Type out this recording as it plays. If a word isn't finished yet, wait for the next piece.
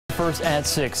First at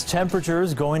 6,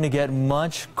 temperatures going to get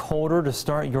much colder to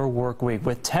start your work week.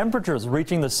 With temperatures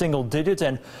reaching the single digits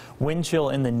and wind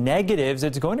chill in the negatives,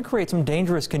 it's going to create some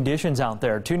dangerous conditions out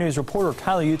there. 2 News reporter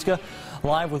Kyla Yutzka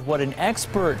live with what an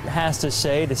expert has to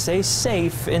say to stay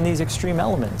safe in these extreme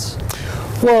elements.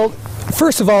 Well,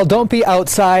 first of all, don't be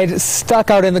outside, stuck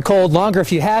out in the cold longer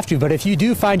if you have to. But if you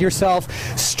do find yourself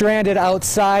stranded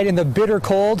outside in the bitter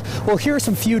cold, well, here are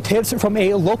some few tips from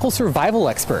a local survival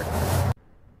expert.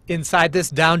 Inside this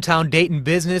downtown Dayton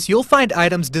business, you'll find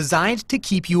items designed to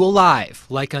keep you alive,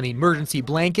 like an emergency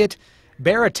blanket,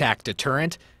 bear attack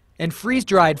deterrent, and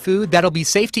freeze-dried food that'll be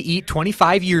safe to eat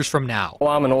 25 years from now.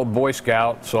 Well, I'm an old Boy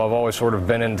Scout, so I've always sort of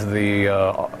been into the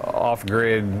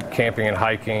off-grid camping and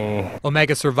hiking.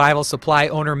 Omega Survival Supply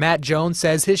owner Matt Jones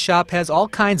says his shop has all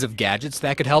kinds of gadgets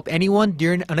that could help anyone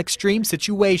during an extreme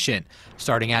situation.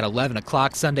 Starting at 11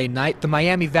 o'clock Sunday night, the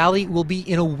Miami Valley will be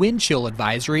in a wind chill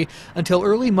advisory until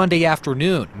early Monday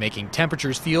afternoon, making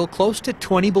temperatures feel close to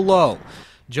 20 below.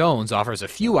 Jones offers a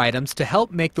few items to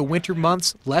help make the winter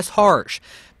months less harsh,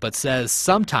 but says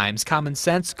sometimes common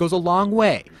sense goes a long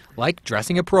way, like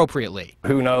dressing appropriately.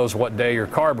 Who knows what day your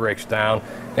car breaks down,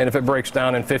 and if it breaks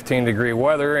down in 15-degree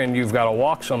weather and you've got to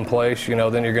walk someplace, then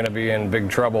you're going to be in big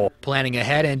trouble. Planning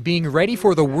ahead and being ready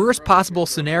for the worst possible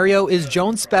scenario is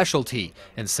Jones' specialty,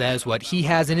 and says what he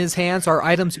has in his hands are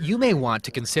items you may want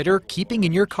to consider keeping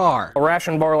in your car. A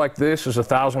ration bar like this is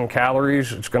 1,000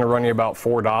 calories. It's going to run you about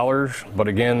 $4, but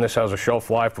again, this has a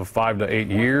shelf life of 5 to 8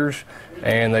 years,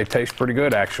 and they taste pretty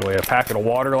good actually. A packet of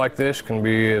water like this can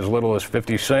be as little as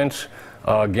 50 cents.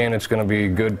 Again, it's going to be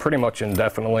good pretty much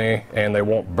indefinitely, and they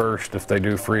won't burst if they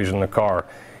do freeze in the car.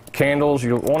 Candles,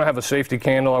 you want to have a safety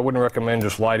candle. I wouldn't recommend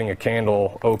just lighting a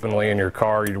candle openly in your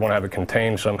car. You'd want to have it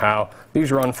contained somehow.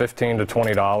 These run $15 to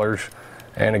 $20,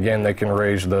 and again, they can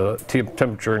raise the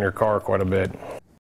temperature in your car quite a bit.